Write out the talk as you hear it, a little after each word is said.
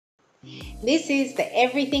This is the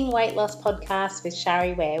Everything Weight Loss podcast with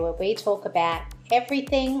Shari Ware, where we talk about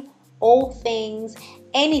everything, all things,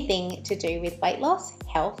 anything to do with weight loss,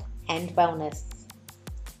 health, and wellness.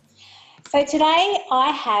 So today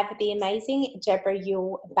I have the amazing Deborah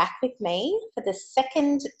Yule back with me for the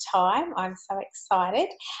second time. I'm so excited.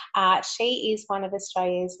 She is one of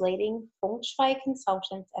Australia's leading Feng Shui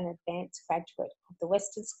consultants and advanced graduate of the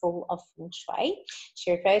Western School of Feng Shui.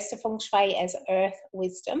 She refers to Feng Shui as earth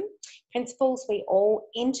wisdom, principles we all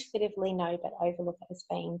intuitively know but overlook as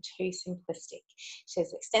being too simplistic. She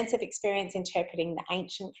has extensive experience interpreting the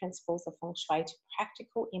ancient principles of Feng Shui to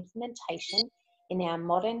practical implementation in our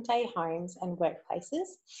modern day homes and workplaces,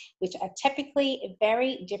 which are typically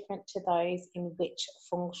very different to those in which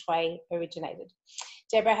Feng Shui originated.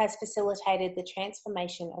 Deborah has facilitated the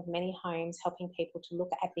transformation of many homes, helping people to look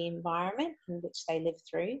at the environment in which they live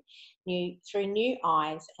through new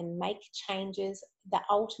eyes and make changes that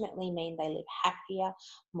ultimately mean they live happier,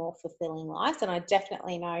 more fulfilling lives. And I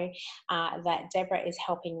definitely know that Deborah is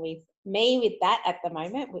helping with me with that at the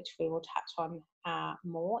moment, which we will touch on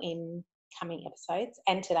more in coming episodes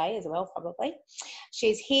and today as well, probably.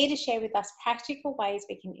 She's here to share with us practical ways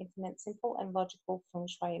we can implement simple and logical Feng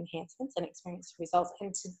Shui enhancements and experience results.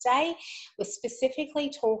 And today we're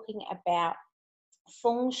specifically talking about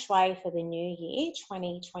Feng Shui for the new year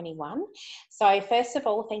 2021. So first of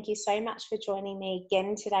all, thank you so much for joining me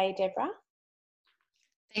again today, Deborah.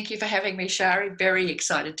 Thank you for having me, Shari. Very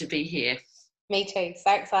excited to be here. Me too.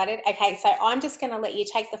 So excited. Okay, so I'm just going to let you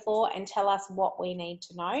take the floor and tell us what we need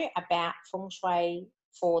to know about Feng Shui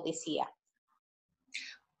for this year.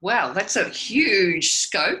 Well, that's a huge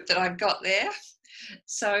scope that I've got there.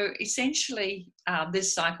 So essentially,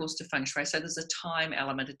 there's cycles to Feng Shui. So there's a time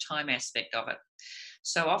element, a time aspect of it.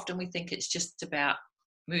 So often we think it's just about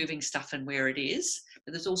moving stuff and where it is,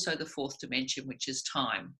 but there's also the fourth dimension, which is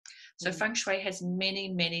time. So Feng Shui has many,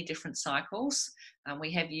 many different cycles.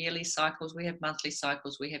 We have yearly cycles, we have monthly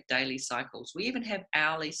cycles, we have daily cycles, we even have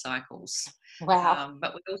hourly cycles. Wow.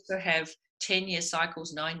 But we also have 10-year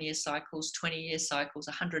cycles, 9-year cycles, 20-year cycles,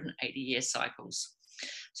 180-year cycles.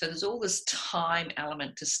 So there's all this time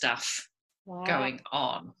element to stuff going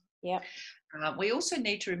on. Yep. We also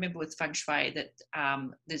need to remember with Feng Shui that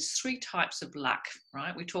there's 3 types of luck,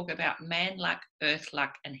 right? We talk about man luck, earth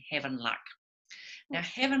luck, and heaven luck. Now,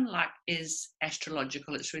 heaven luck is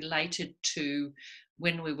astrological. It's related to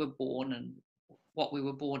when we were born and what we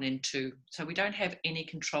were born into. So we don't have any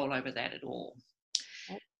control over that at all.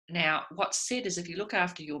 Now, what's said is if you look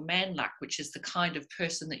after your man luck, which is the kind of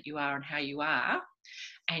person that you are and how you are,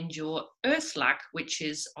 and your earth luck, which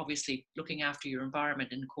is obviously looking after your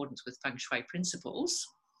environment in accordance with Feng Shui principles,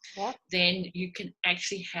 then you can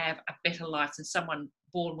actually have a better life than someone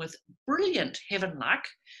born with brilliant heaven luck,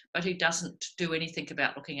 but who doesn't do anything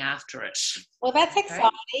about looking after it. Well, that's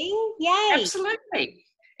exciting. Yay. Absolutely.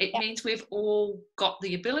 It means we've all got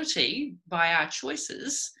the ability by our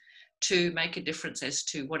choices to make a difference as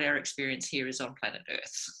to what our experience here is on planet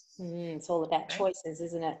Earth. It's all about choices,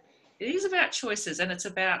 isn't it? It is about choices, and it's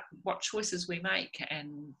about what choices we make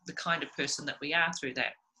and the kind of person that we are through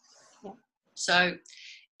that. Yeah. So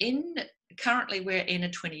currently we're in a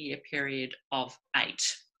 20-year period of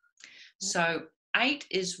 8. So 8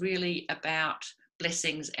 is really about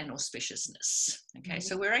blessings and auspiciousness. Okay,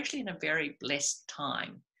 so we're actually in a very blessed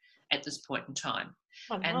time at this point in time.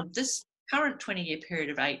 And this current 20-year period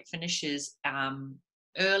of 8 finishes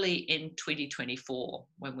early in 2024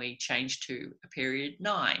 when we change to a period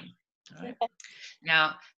 9. Right?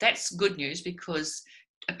 Now, that's good news because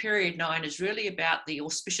a period 9 is really about the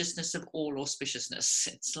auspiciousness of all auspiciousness.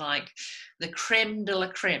 It's like the creme de la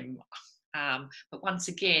creme. But once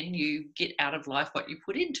again, you get out of life what you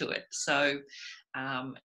put into it. So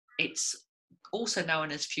it's also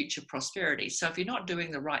known as future prosperity. So if you're not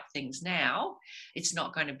doing the right things now, it's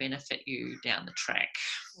not going to benefit you down the track.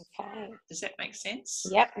 Okay. Does that make sense?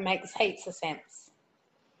 Yep, makes heaps of sense.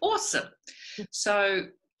 Awesome. So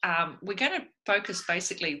we're going to focus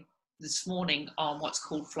basically this morning on what's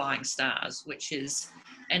called flying stars, which is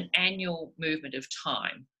an annual movement of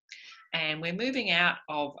time. And we're moving out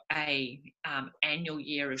of a annual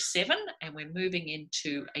year of 7 and we're moving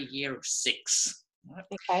into a year of 6. Right?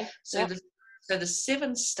 Okay. So the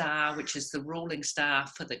 7 star, which is the ruling star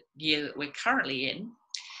for the year that we're currently in,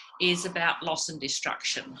 is about loss and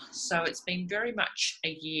destruction. So it's been very much a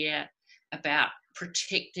year about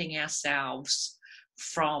protecting ourselves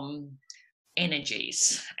from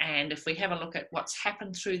energies. And if we have a look at what's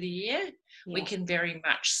happened through the year, we can very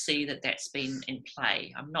much see that that's been in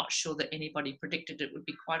play. I'm not sure that anybody predicted it would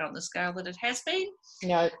be quite on the scale that it has been.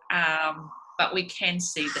 No. But we can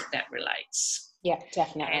see that that relates. Yeah,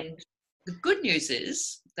 definitely. And the good news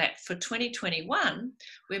is that for 2021,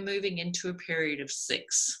 we're moving into a period of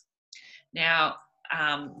 6. Now,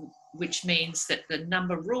 which means that the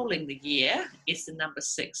number ruling the year is the number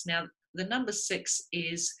 6. Now, the number 6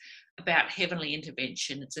 is about heavenly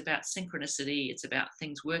intervention. It's about synchronicity. It's about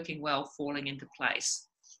things working well, falling into place.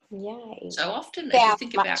 Yay. So often, if you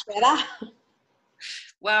think about better.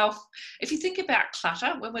 Well, if you think about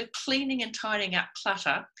clutter, when we're cleaning and tidying up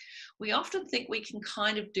clutter, we often think we can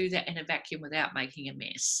kind of do that in a vacuum without making a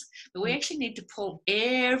mess. But we actually need to pull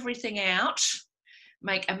everything out,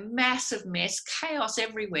 make a massive mess, chaos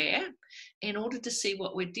everywhere, in order to see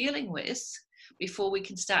what we're dealing with before we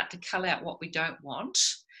can start to cull out what we don't want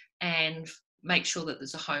and make sure that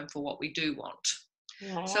there's a home for what we do want.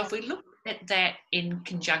 Right. So if we look at that in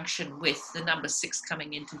conjunction with the number 6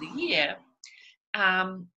 coming into the year,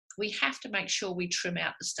 we have to make sure we trim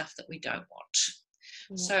out the stuff that we don't want.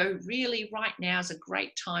 Yeah. So really right now is a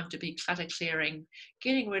great time to be clutter clearing,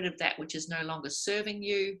 getting rid of that which is no longer serving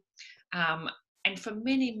you. And for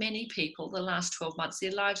many, many people, the last 12 months,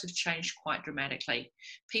 their lives have changed quite dramatically.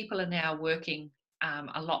 People are now working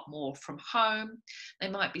a lot more from home. They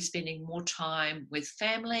might be spending more time with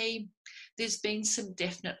family. There's been some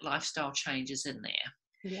definite lifestyle changes in there.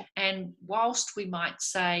 Yeah. And whilst we might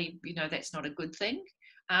say, that's not a good thing,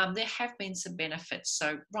 there have been some benefits.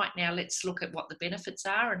 So right now, let's look at what the benefits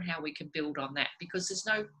are and how we can build on that, because there's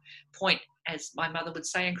no point, as my mother would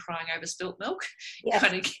say, in crying over spilt milk. Yes.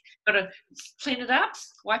 You've got to clean it up,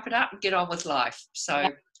 wipe it up, and get on with life.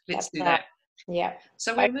 So let's do that. Yeah.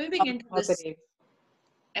 So we're moving into this.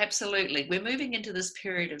 Absolutely. We're moving into this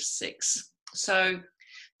period of 6. So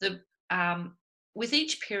with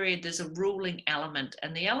each period, there's a ruling element,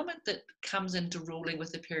 and the element that comes into ruling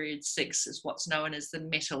with the period 6 is what's known as the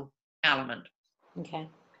metal element. Okay.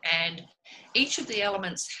 And each of the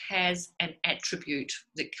elements has an attribute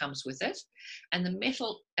that comes with it, and the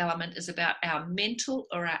metal element is about our mental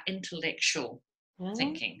or our intellectual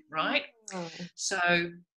thinking, right? So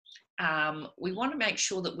we want to make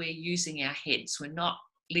sure that we're using our heads. We're not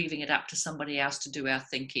leaving it up to somebody else to do our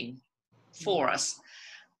thinking for us.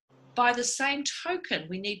 By the same token,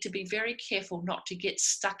 we need to be very careful not to get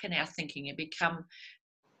stuck in our thinking and become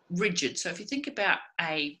rigid. So if you think about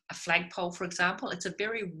a flagpole, for example, it's a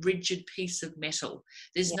very rigid piece of metal.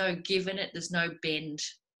 There's no give in it. There's no bend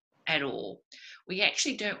at all. We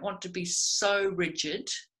actually don't want to be so rigid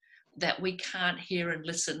that we can't hear and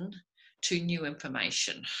listen to new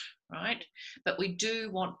information, right? But we do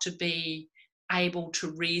want to be able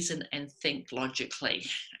to reason and think logically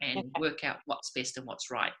and work out what's best and what's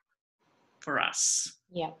right for us.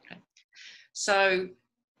 Yeah. Okay. So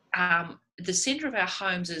the center of our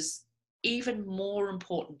homes is even more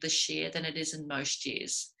important this year than it is in most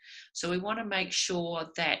years. So we want to make sure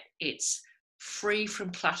that it's free from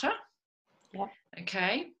clutter. Yeah.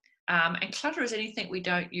 Okay. And clutter is anything we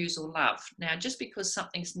don't use or love. Now, just because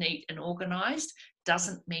something's neat and organized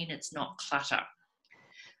doesn't mean it's not clutter.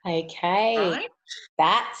 Okay. Right?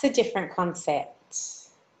 That's a different concept.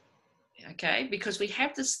 Okay, because we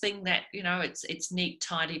have this thing that, it's neat,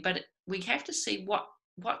 tidy, but we have to see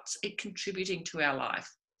what's it contributing to our life.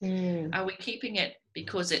 Are we keeping it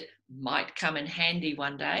because it might come in handy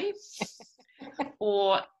one day?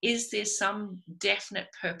 Or is there some definite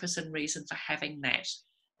purpose and reason for having that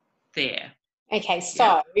there? Okay,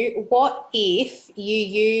 so what if you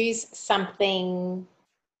use something,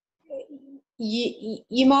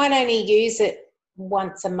 you might only use it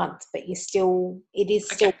once a month, but it is still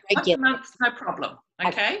regular. Once a month, no problem.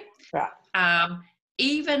 Okay. Right.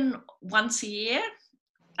 Even once a year.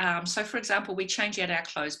 So, for example, we change out our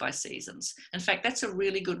clothes by seasons. In fact, that's a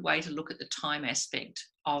really good way to look at the time aspect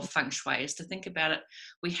of feng shui, is to think about it.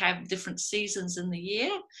 We have different seasons in the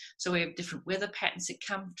year, so we have different weather patterns that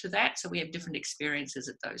come to that. So we have different experiences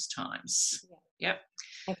at those times. Yeah.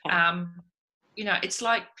 Yep. Okay. It's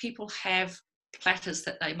like people have platters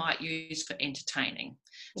that they might use for entertaining.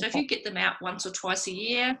 So if you get them out once or twice a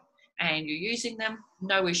year and you're using them,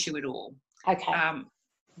 no issue at all. Okay.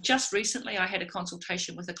 Just recently, I had a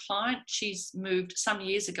consultation with a client. She's moved some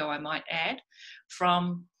years ago, I might add,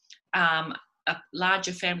 from a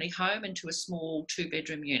larger family home into a small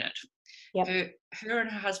 2-bedroom unit. Yep. Her and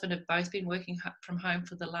her husband have both been working from home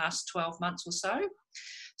for the last 12 months or so.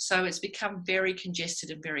 So it's become very congested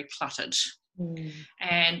and very cluttered.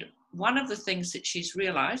 And one of the things that she's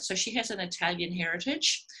realised, so she has an Italian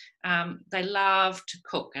heritage. They love to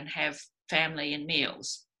cook and have family and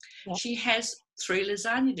meals. Yep. She has 3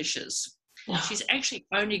 lasagna dishes. She's actually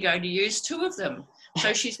only going to use 2 of them.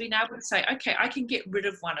 So she's been able to say, okay, I can get rid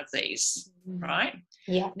of one of these, right?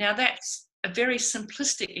 Yeah. Now that's a very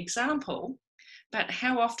simplistic example, but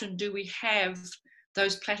how often do we have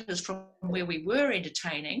those platters from where we were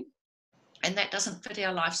entertaining, and that doesn't fit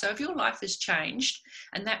our life? So if your life has changed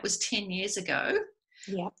and that was 10 years ago,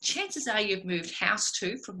 chances are you've moved house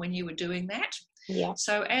too from when you were doing that.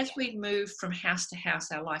 So as we move from house to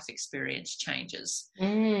house, our life experience changes.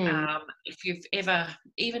 If you've ever,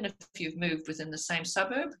 even if you've moved within the same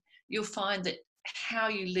suburb, you'll find that how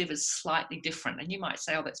you live is slightly different. And you might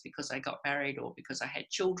say, oh, that's because I got married or because I had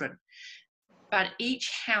children. But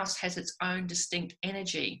each house has its own distinct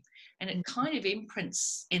energy, and it kind of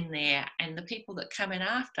imprints in there. And the people that come in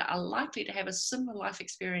after are likely to have a similar life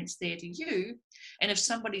experience there to you. And if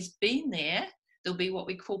somebody's been there, there'll be what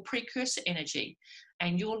we call precursor energy,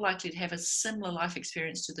 and you're likely to have a similar life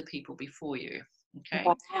experience to the people before you. Okay.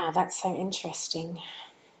 Wow, that's so interesting.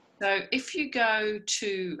 So if you go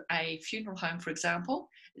to a funeral home, for example,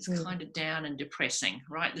 it's kind of down and depressing,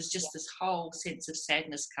 right? There's just this whole sense of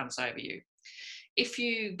sadness comes over you. If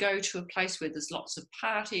you go to a place where there's lots of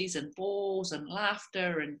parties and balls and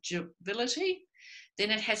laughter and joviality,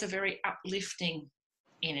 then it has a very uplifting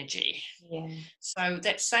energy. So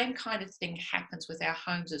that same kind of thing happens with our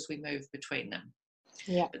homes as we move between them.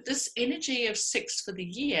 But this energy of 6 for the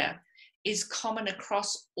year is common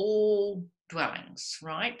across all dwellings,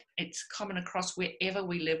 right? It's common across wherever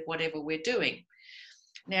we live, whatever we're doing.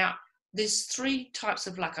 Now, there's 3 types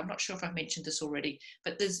of luck. I'm not sure if I've mentioned this already,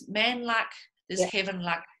 but there's man luck, there's heaven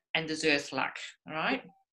luck, and there's earth luck, all right?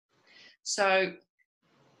 So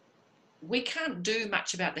we can't do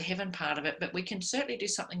much about the heaven part of it, but we can certainly do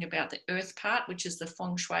something about the earth part, which is the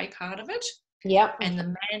feng shui part of it. And the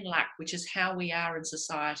man luck, which is how we are in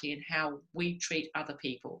society and how we treat other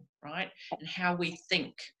people, right? And how we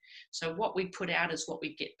think. So what we put out is what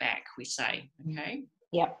we get back, we say, okay?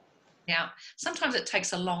 Now, sometimes it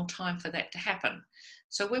takes a long time for that to happen.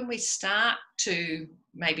 So when we start to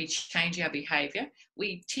maybe change our behaviour,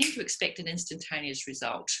 we tend to expect an instantaneous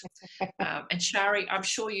result. And Shari, I'm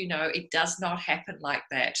sure you know it does not happen like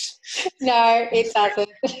that. No, it doesn't.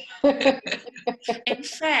 In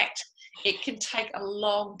fact, it can take a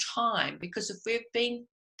long time, because if we've been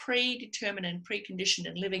predetermined and preconditioned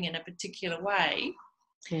and living in a particular way,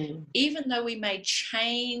 even though we may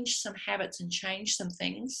change some habits and change some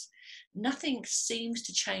things, nothing seems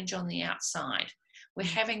to change on the outside. We're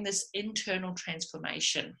having this internal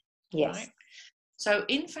transformation, right? So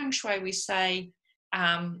in Feng Shui, we say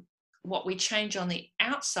what we change on the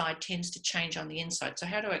outside tends to change on the inside. So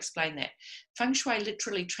how do I explain that? Feng Shui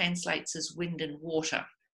literally translates as wind and water.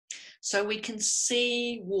 So we can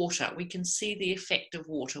see water, we can see the effect of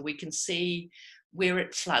water, we can see where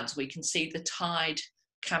it floods, we can see the tide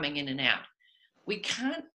coming in and out. We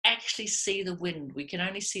can't actually see the wind. We can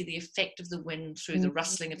only see the effect of the wind through the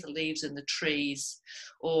rustling of the leaves in the trees,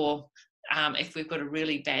 or if we've got a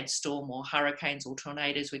really bad storm or hurricanes or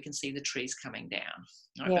tornadoes, we can see the trees coming down,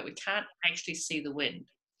 right? But we can't actually see the wind.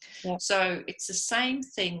 So it's the same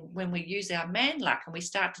thing when we use our man luck and we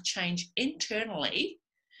start to change internally.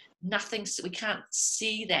 We can't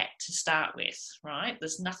see that to start with, right?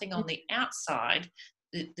 There's nothing on the outside.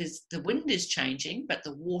 The wind is changing, but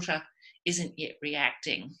the water isn't yet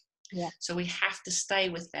reacting. So we have to stay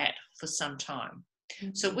with that for some time.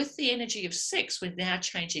 So with the energy of 6, we're now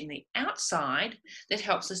changing the outside. That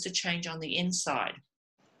helps us to change on the inside.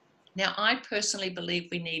 Now, I personally believe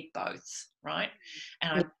we need both, right?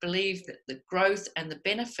 And I believe that the growth and the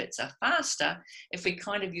benefits are faster if we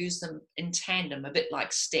kind of use them in tandem, a bit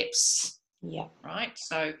like steps, right?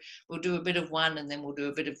 So we'll do a bit of one and then we'll do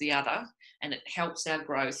a bit of the other, and it helps our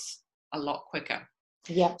growth a lot quicker.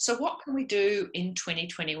 So what can we do in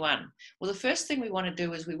 2021? Well, the first thing we want to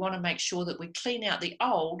do is we want to make sure that we clean out the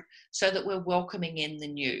old so that we're welcoming in the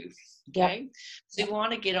new. Okay, so we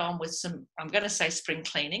want to get on with some, I'm going to say spring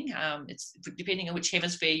cleaning. It's depending on which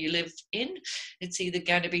hemisphere you live in. It's either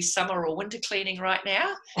going to be summer or winter cleaning right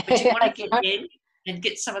now, but you want to get in and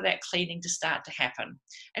get some of that cleaning to start to happen.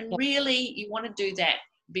 And really, you want to do that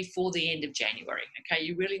before the end of January. Okay,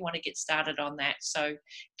 you really want to get started on that. So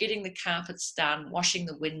getting the carpets done, washing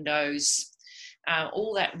the windows,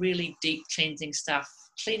 all that really deep cleansing stuff,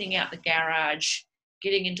 cleaning out the garage,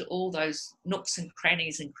 getting into all those nooks and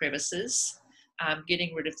crannies and crevices,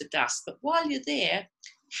 getting rid of the dust. But while you're there,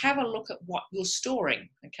 have a look at what you're storing.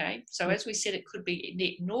 Okay, so as we said, it could be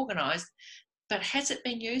neat and organized, but has it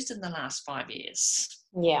been used in the last 5 years?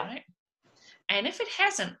 Right? And if it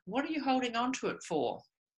hasn't, what are you holding on to it for?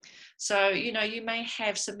 So, you know, you may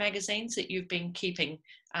have some magazines that you've been keeping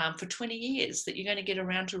for 20 years that you're going to get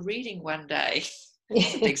around to reading one day.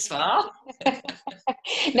 That's a big smile.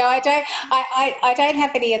 No, I don't. I don't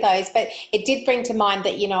have any of those, but it did bring to mind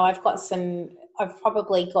that, you know, I've got some I've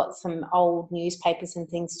probably got some old newspapers and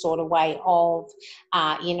things stored away of,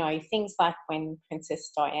 things like when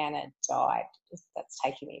Princess Diana died. That's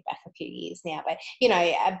taking me back a few years now, but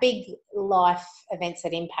a big life events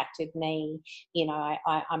that impacted me.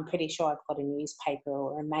 I'm pretty sure I've got a newspaper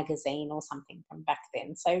or a magazine or something from back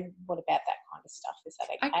then. So what about that kind of stuff? Is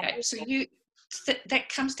that okay? Okay, so that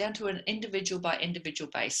comes down to an individual by individual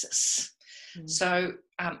basis. So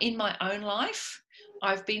in my own life,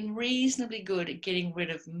 I've been reasonably good at getting rid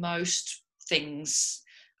of most things,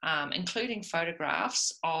 including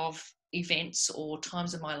photographs of events or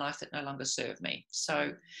times in my life that no longer serve me.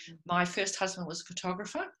 So my first husband was a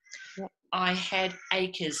photographer. Yep. I had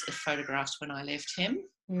acres of photographs when I left him.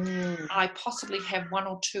 I possibly have one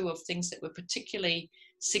or two of things that were particularly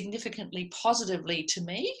significantly positively to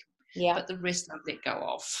me, but the rest I've let go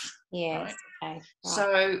of. Yes. Right? Okay. Right.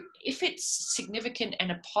 So if it's significant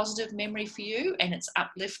and a positive memory for you and it's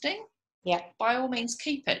uplifting, by all means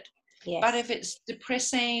keep it. Yes. But if it's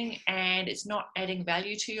depressing and it's not adding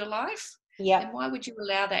value to your life, then why would you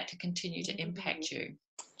allow that to continue to impact you?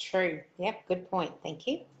 True. Yep. Good point. Thank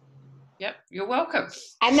you. Yep, you're welcome.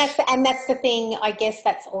 And that's the thing, I guess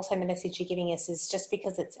that's also the message you're giving us, is just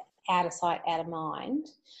because it's out of sight, out of mind,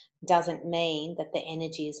 doesn't mean that the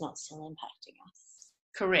energy is not still impacting us.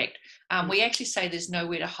 Correct. We actually say there's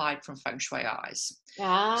nowhere to hide from feng shui eyes.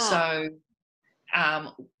 So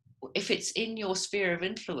if it's in your sphere of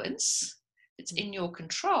influence, it's in your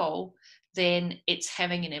control, then it's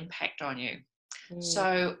having an impact on you.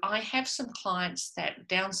 So I have some clients that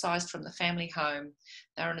downsized from the family home.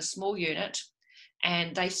 They're in a small unit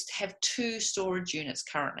and they have 2 storage units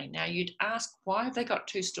currently. Now you'd ask, why have they got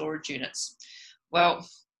 2 storage units? Well,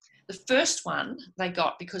 the first one they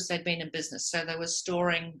got because they'd been in business. So they were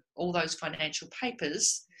storing all those financial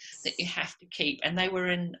papers that you have to keep. And they were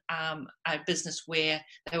in a business where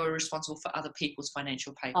they were responsible for other people's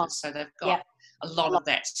financial papers. So they've got a lot of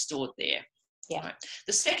that stored there. Right.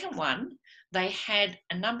 The second one, they had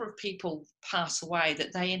a number of people pass away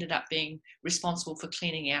that they ended up being responsible for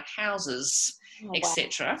cleaning out houses,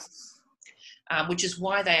 etc., which is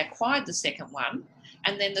why they acquired the second one.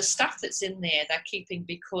 And then the stuff that's in there, they're keeping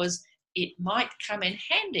because it might come in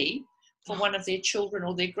handy for one of their children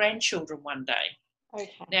or their grandchildren one day.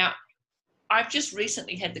 Okay. Now, I've just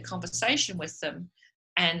recently had the conversation with them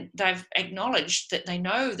and they've acknowledged that they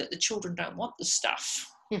know that the children don't want the stuff,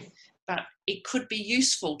 but it could be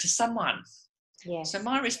useful to someone. Yes. So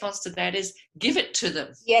my response to that is give it to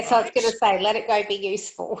them. Yes, right? I was going to say, let it go be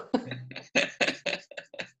useful.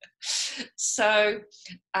 So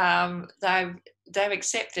they've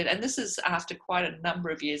accepted, and this is after quite a number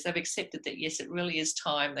of years, they've accepted that, yes, it really is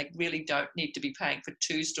time. They really don't need to be paying for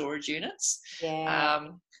 2 storage units.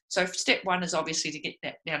 So step 1 is obviously to get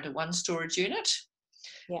that down to 1 storage unit.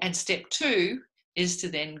 And step 2 is to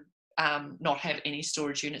then not have any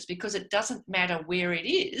storage units, because it doesn't matter where it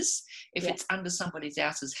is. If it's under somebody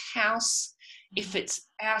else's house, if it's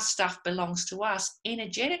our stuff belongs to us,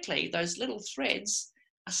 energetically, those little threads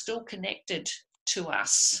are still connected to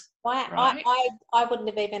us. Right? I wouldn't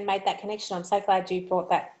have even made that connection. I'm so glad you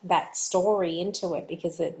brought that story into it,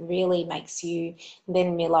 because it really makes you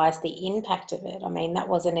then realise the impact of it. I mean, that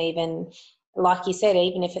wasn't even, like you said,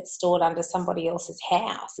 even if it's stored under somebody else's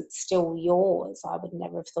house, it's still yours. I would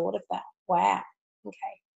never have thought of that. Wow. Okay.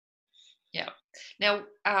 Yeah. Now,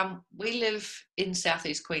 we live in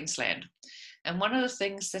Southeast Queensland, and one of the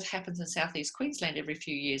things that happens in Southeast Queensland every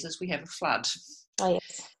few years is we have a flood. Oh,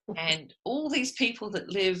 yes. And all these people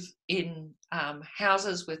that live in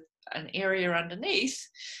houses with an area underneath,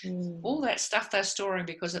 all that stuff they're storing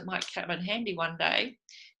because it might come in handy one day,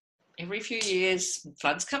 every few years,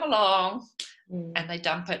 floods come along and they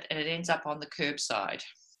dump it and it ends up on the curbside.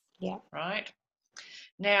 Yeah. Right?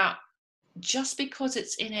 Now, just because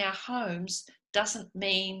it's in our homes doesn't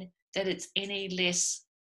mean that it's any less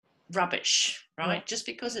rubbish, right? Yeah. Just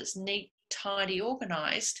because it's neat, tidy,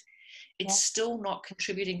 organised, it's still not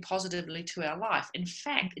contributing positively to our life. In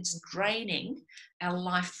fact, it's draining our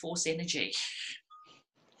life force energy.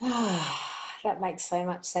 That makes so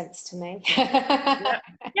much sense to me. Yeah.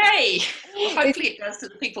 Yay! Well, hopefully it does to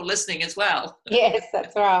the people listening as well. Yes,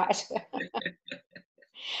 that's right.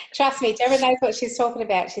 Trust me, Deborah knows what she's talking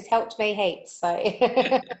about. She's helped me heaps. So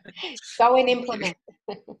go and implement.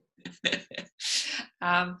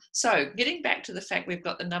 So getting back to the fact we've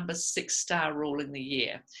got the number 6 star rule in the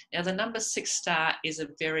year. Now the number 6 star is a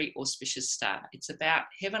very auspicious star. It's about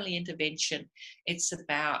heavenly intervention. It's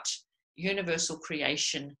about universal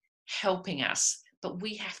creation helping us, but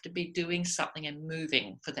we have to be doing something and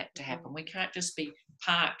moving for that to happen. We can't just be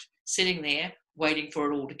parked, sitting there, waiting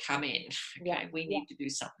for it all to come in. Okay, we need to do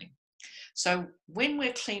something. So when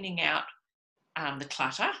we're cleaning out the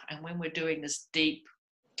clutter, and when we're doing this deep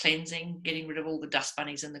cleansing, getting rid of all the dust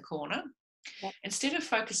bunnies in the corner, Yep. instead of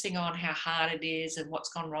focusing on how hard it is and what's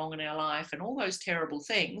gone wrong in our life and all those terrible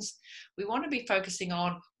things, we want to be focusing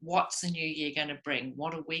on what's the new year going to bring?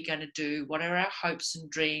 What are we going to do? What are our hopes and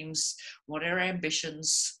dreams? What are our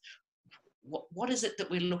ambitions? What is it that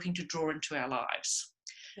we're looking to draw into our lives?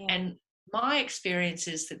 Yeah. And my experience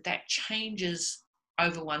is that changes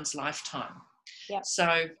over one's lifetime. Yep.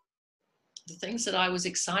 So the things that I was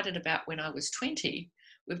excited about when I was 20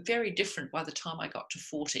 were very different by the time I got to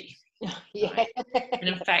 40. Yeah. Right? And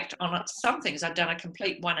in fact, on some things, I've done a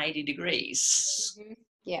complete 180 degrees. Mm-hmm.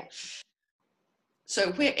 Yeah.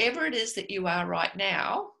 So wherever it is that you are right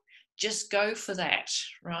now, just go for that,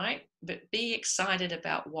 right? But be excited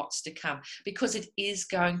about what's to come, because it is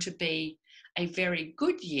going to be a very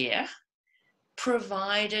good year,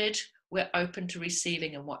 provided we're open to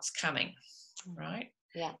receiving and what's coming, right?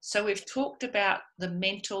 Yeah. So we've talked about the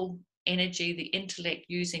mental energy, the intellect,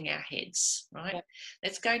 using our heads, right? Yep.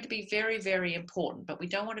 That's going to be very, very important, but we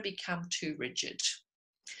don't want to become too rigid.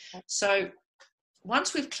 Yep. So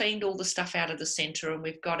once we've cleaned all the stuff out of the center and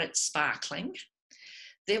we've got it sparkling,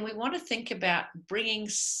 then we want to think about bringing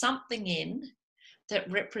something in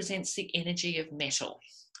that represents the energy of metal,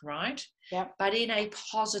 right? Yep. But in a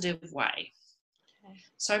positive way. Okay.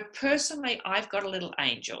 So personally, I've got a little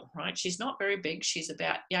angel, right? She's not very big. She's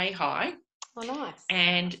about yay high. Oh, nice.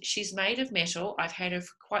 And she's made of metal. I've had her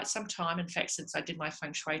for quite some time, in fact, since I did my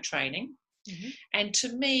feng shui training. Mm-hmm. And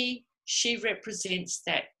to me, she represents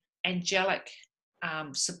that angelic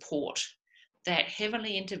support, that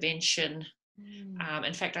heavenly intervention.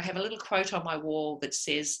 In fact, I have a little quote on my wall that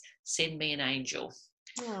says, "Send me an angel."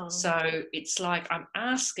 Oh. So it's like I'm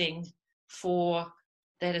asking for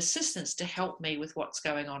that assistance to help me with what's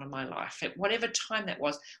going on in my life at whatever time that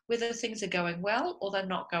was, whether things are going well or they're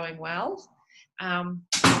not going well.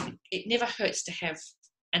 It never hurts to have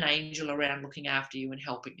an angel around looking after you and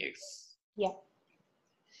helping you. Yeah.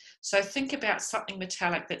 So think about something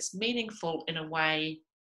metallic that's meaningful in a way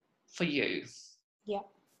for you. Yeah.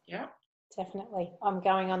 Yeah. Definitely. I'm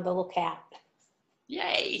going on the lookout.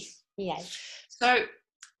 Yay. Yay. So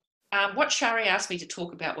what Shari asked me to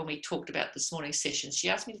talk about when we talked about this morning's session, she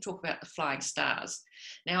asked me to talk about the flying stars.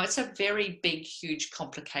 Now, it's a very big, huge,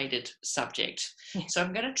 complicated subject. Yeah. So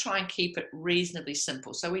I'm going to try and keep it reasonably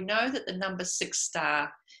simple. So we know that the number 6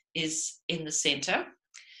 star is in the center,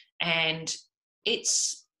 and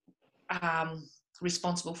it's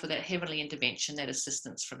responsible for that heavenly intervention, that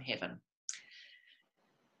assistance from heaven.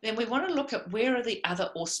 Then we want to look at where are the other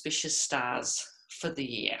auspicious stars for the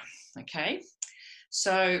year, okay?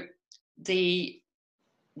 So the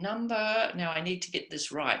number, now I need to get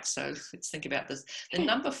this right, so let's think about this. The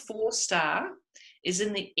number 4 star is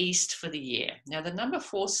in the east for the year. Now the number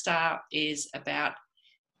 4 star is about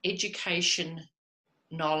education,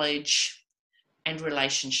 knowledge, and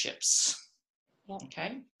relationships,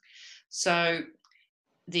 okay? So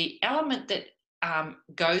the element that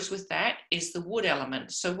goes with that is the wood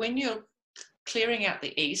element. So when you're clearing out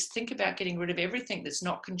the east, think about getting rid of everything that's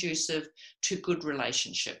not conducive to good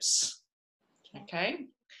relationships. Okay?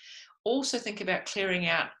 Also think about clearing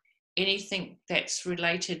out anything that's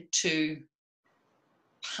related to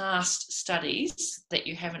past studies that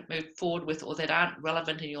you haven't moved forward with or that aren't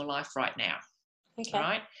relevant in your life right now. Okay.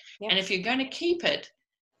 Right? Yep. And if you're going to keep it,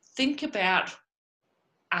 think about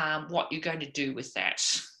what you're going to do with that.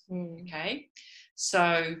 Okay?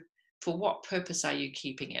 So for what purpose are you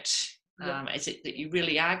keeping it? Is it that you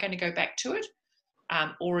really are going to go back to it?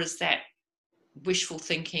 Or is that wishful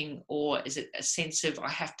thinking, or is it a sense of I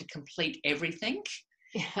have to complete everything?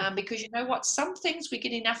 Because you know what? Some things we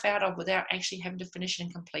get enough out of without actually having to finish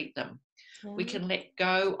and complete them. We can let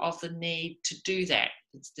go of the need to do that.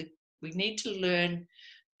 We need to learn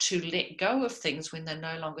to let go of things when they're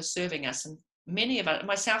no longer serving us. And many of us,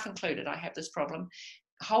 myself included, I have this problem,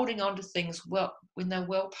 holding on to things when they're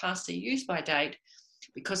well past their use-by date,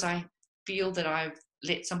 because I feel that I've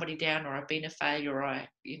let somebody down, or I've been a failure, or I,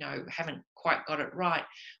 haven't quite got it right.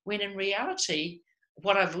 When in reality,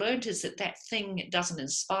 what I've learned is that thing doesn't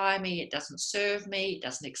inspire me, it doesn't serve me, it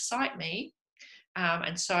doesn't excite me.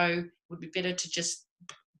 And so it would be better to just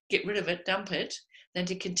get rid of it, dump it, than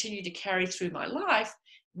to continue to carry through my life,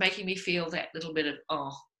 making me feel that little bit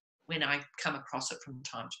of, when I come across it from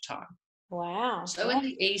time to time. Wow. So in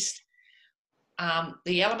the east,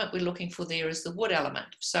 the element we're looking for there is the wood element.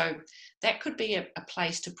 So that could be a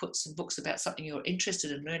place to put some books about something you're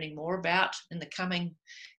interested in learning more about in the coming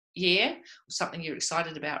year, or something you're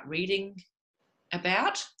excited about reading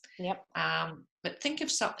about. Yep. But think of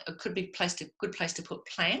something, it could be a good place to put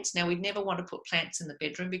plants. Now, we'd never want to put plants in the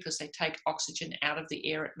bedroom because they take oxygen out of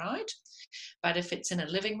the air at night. But if it's in a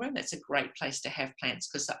living room, that's a great place to have plants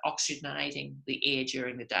because they're oxygenating the air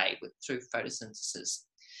during the day through photosynthesis.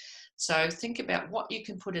 So think about what you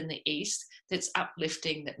can put in the east that's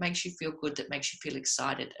uplifting, that makes you feel good, that makes you feel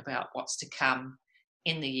excited about what's to come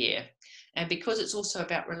in the year. And because it's also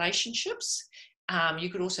about relationships, you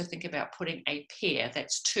could also think about putting a pair,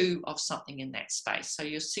 that's two of something in that space. So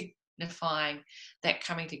you're signifying that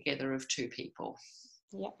coming together of two people.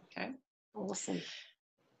 Yep. Okay. Awesome.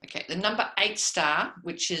 Okay, the number 8 star,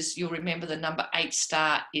 which is, you'll remember the number 8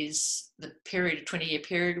 star is the period, a 20-year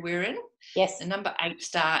period we're in. Yes. The number 8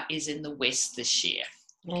 star is in the west this year.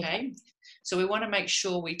 Okay. So we want to make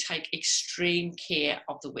sure we take extreme care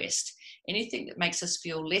of the west. Anything that makes us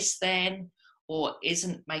feel less than or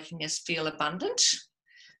isn't making us feel abundant,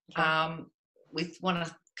 we want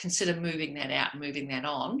to consider moving that out and moving that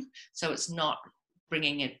on, so it's not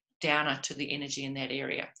bringing it downer to the energy in that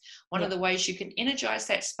area. One of the ways you can energize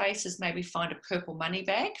that space is maybe find a purple money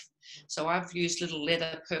bag. So I've used little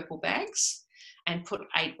leather purple bags and put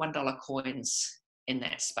 8 $1 coins in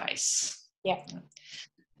that space.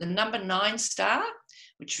 The number 9 star,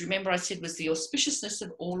 which remember I said was the auspiciousness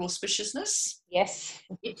of all auspiciousness. Yes.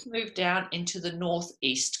 It's moved down into the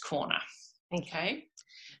northeast corner. Okay.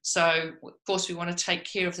 So, of course, we want to take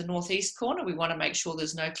care of the northeast corner. We want to make sure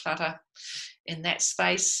there's no clutter in that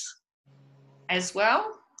space as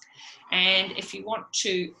well. And if you want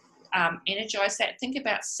to energize that, think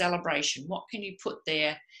about celebration. What can you put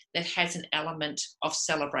there that has an element of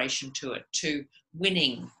celebration to it, to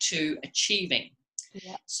winning, to achieving?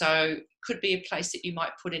 So could be a place that you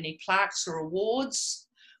might put any plaques or awards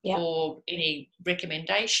or any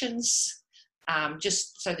recommendations,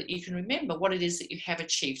 just so that you can remember what it is that you have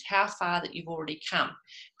achieved, how far that you've already come.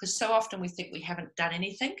 Because so often we think we haven't done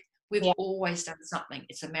anything. We've always done something.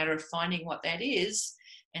 It's a matter of finding what that is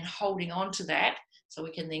and holding on to that so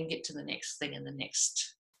we can then get to the next thing and the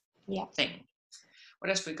next thing. What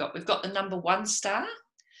else have we got? We've got the number 1 star.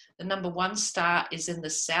 The number 1 star is in the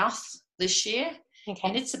south this year.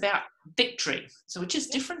 And it's about victory, so which is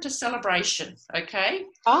different to celebration, okay?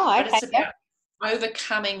 But it's about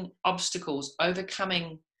overcoming obstacles,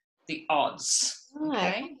 overcoming the odds,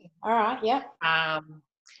 okay? All right,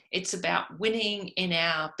 it's about winning in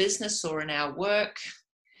our business or in our work.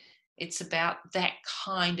 It's about that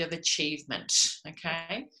kind of achievement,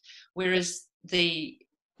 okay? Whereas the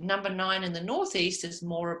number 9 in the northeast is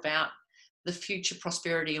more about the future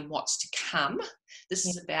prosperity and what's to come. This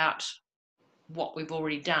is about what we've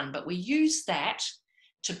already done, but we use that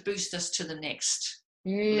to boost us to the next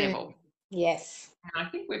level. Yes. And I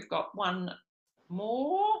think we've got one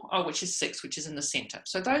more, which is 6, which is in the center.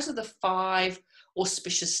 So those are the 5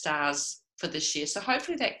 auspicious stars for this year. So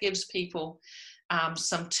hopefully that gives people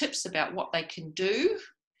some tips about what they can do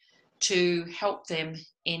to help them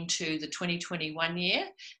into the 2021 year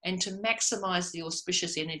and to maximize the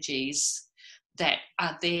auspicious energies that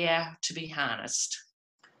are there to be harnessed.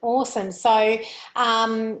 Awesome. So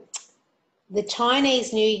the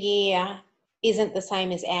Chinese New Year isn't the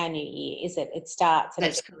same as our New Year, is it? It starts at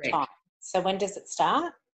That's correct. time. So when does it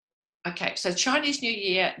start? Okay, so Chinese New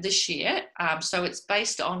Year this year, so it's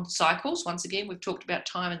based on cycles. Once again, we've talked about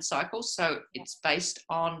time and cycles, so it's based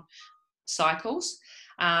on cycles.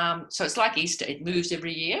 So it's like Easter, it moves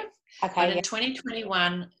every year. Okay. But in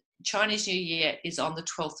 2021, Chinese New Year is on the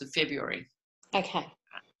 12th of February. Okay.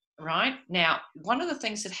 Right? Now, one of the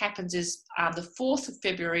things that happens is the 4th of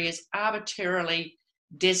February is arbitrarily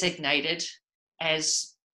designated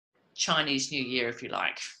as Chinese New Year, if you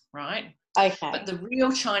like, right? Okay. But the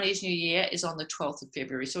real Chinese New Year is on the 12th of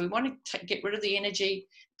February. So we want to get rid of the energy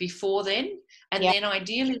before then. And then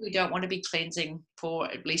ideally, we don't want to be cleansing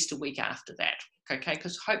for at least a week after that. Okay?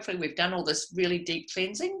 Because hopefully we've done all this really deep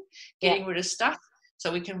cleansing, getting rid of stuff,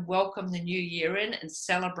 so we can welcome the new year in and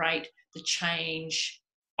celebrate the change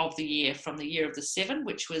of the year from the year of the 7,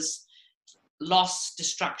 which was loss,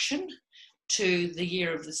 destruction, to the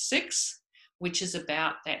year of the 6, which is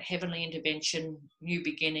about that heavenly intervention, new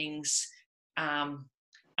beginnings,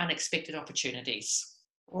 unexpected opportunities.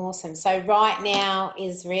 Awesome. So right now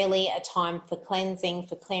is really a time for cleansing,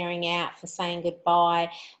 for clearing out, for saying goodbye,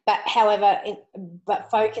 but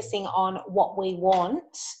focusing on what we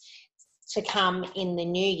want to come in the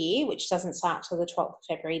new year, which doesn't start till the 12th of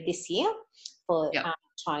February this year for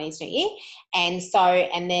Chinese New Year. And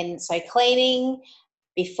so cleaning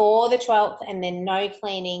before the 12th, and then no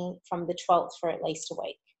cleaning from the 12th for at least a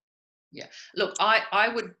week. Yeah. Look, I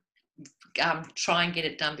would try and get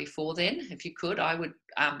it done before then, if you could. I would,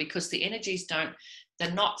 because the energies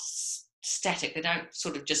they're not static. They don't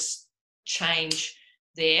sort of just change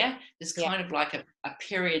there. There's kind of like a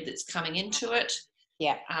period that's coming into it.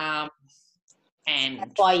 Yeah. And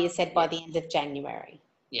that's why you said by the end of January.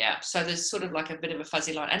 Yeah. So there's sort of like a bit of a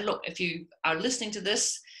fuzzy line. And look, if you are listening to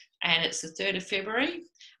this and it's the 3rd of February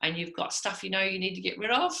and you've got stuff you know you need to get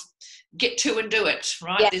rid of, get to and do it,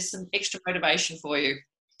 right? There's some extra motivation for you.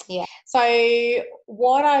 Yeah. So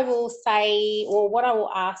what I will say, or what I will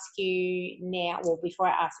ask you now, well, before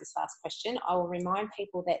I ask this last question, I will remind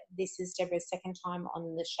people that this is Deborah's second time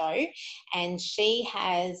on the show, and she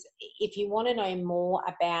has, if you want to know more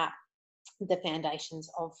about the foundations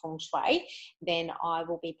of feng shui, then I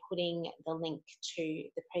will be putting the link to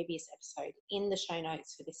the previous episode in the show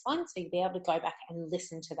notes for this one, so you'll be able to go back and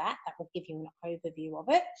listen to that. That will give you an overview of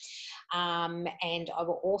it, and I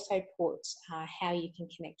will also put how you can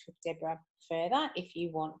connect with Deborah further if you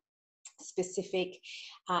want specific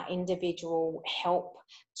individual help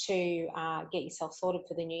to get yourself sorted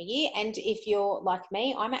for the new year. And if you're like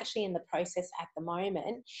me, I'm actually in the process at the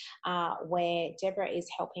moment where Deborah is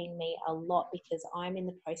helping me a lot, because I'm in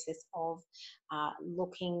the process of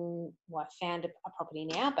looking, well, I found a property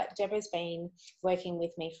now, but Deborah's been working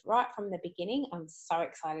with me right from the beginning. I'm so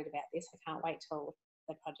excited about this. I can't wait till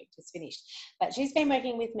the project is finished, but she's been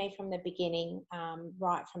working with me from the beginning,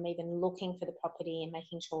 right from even looking for the property and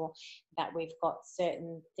making sure that we've got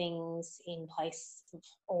certain things in place,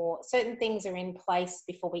 or certain things are in place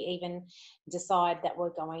before we even decide that we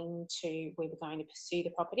were going to pursue the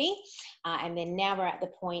property, and then now we're at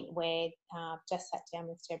the point where I've just sat down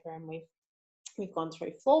with Deborah and we've gone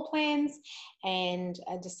through floor plans and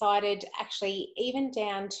decided, actually, even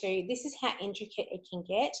down to, this is how intricate it can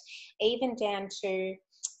get, even down to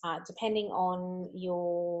depending on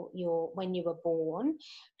your when you were born,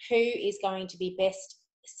 who is going to be best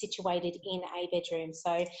situated in a bedroom.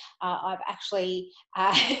 So I've actually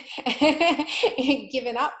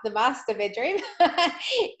given up the master bedroom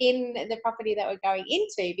in the property that we're going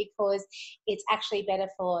into, because it's actually better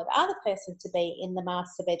for the other person to be in the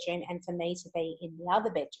master bedroom and for me to be in the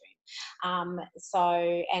other bedroom. And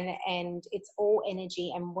it's all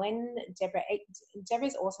energy. And when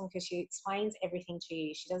Deborah's awesome, because she explains everything to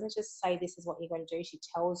you. She doesn't just say this is what you're going to do, she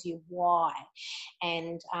tells you why.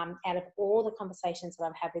 And out of all the conversations that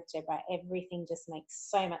I've had with Deborah, everything just makes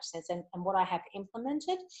so much sense. And what I have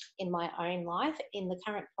implemented in my own life, in the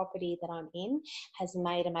current property that I'm in, has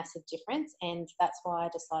made a massive difference. And that's why I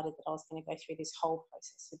decided that I was going to go through this whole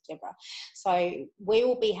process with Deborah. So we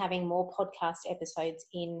will be having more podcast episodes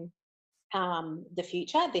in the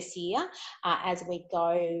future this year as we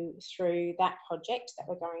go through that project that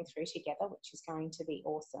we're going through together, which is going to be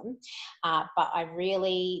awesome. But I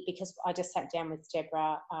really, because I just sat down with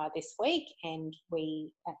Deborah this week, and I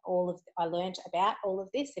learned about all of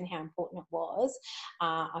this and how important it was.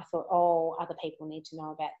 I thought, oh, other people need to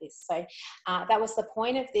know about this. So that was the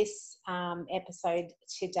point of this episode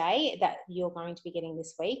today that you're going to be getting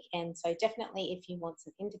this week. And so definitely, if you want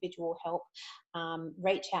some individual help,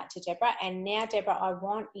 reach out to Deborah. And now, Deborah, I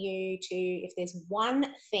want you to, if there's one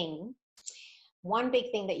big thing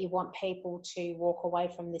that you want people to walk away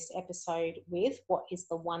from this episode with, what is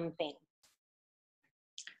the one thing?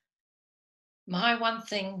 My one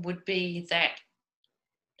thing would be that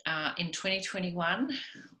in 2021,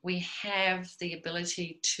 we have the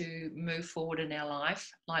ability to move forward in our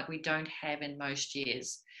life like we don't have in most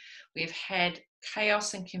years. We've had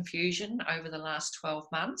chaos and confusion over the last 12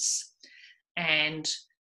 months, and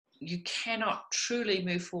you cannot truly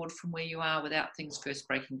move forward from where you are without things first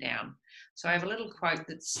breaking down. So I have a little quote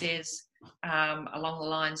that says along the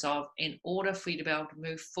lines of, in order for you to be able to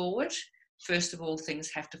move forward, first of all,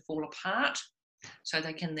 things have to fall apart so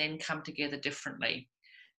they can then come together differently.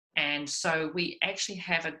 And so we actually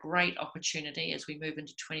have a great opportunity as we move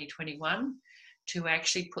into 2021 to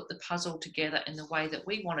actually put the puzzle together in the way that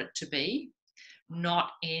we want it to be,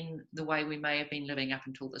 not in the way we may have been living up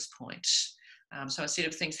until this point. So instead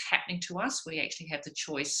of things happening to us, we actually have the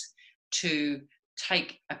choice to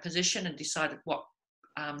take a position and decide what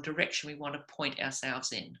direction we want to point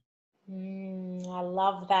ourselves in. I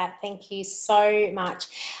love that. Thank you so much.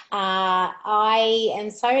 I am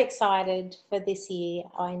so excited for this year.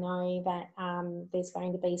 I know that there's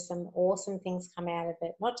going to be some awesome things come out of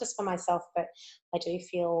it, not just for myself, but I do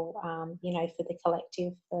feel, for the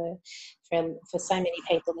collective, for so many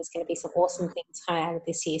people, there's going to be some awesome things come out of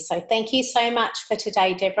this year. So thank you so much for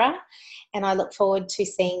today, Deborah. And I look forward to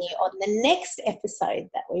seeing you on the next episode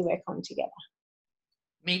that we work on together.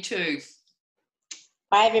 Me too.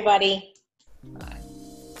 Bye, everybody. Bye.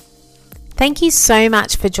 Thank you so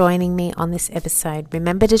much for joining me on this episode.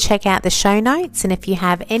 Remember to check out the show notes, and if you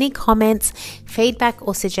have any comments, feedback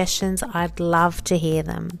or suggestions, I'd love to hear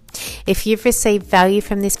them. If you've received value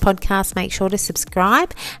from this podcast, make sure to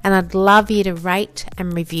subscribe, and I'd love you to rate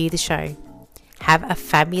and review the show. Have a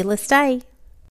fabulous day.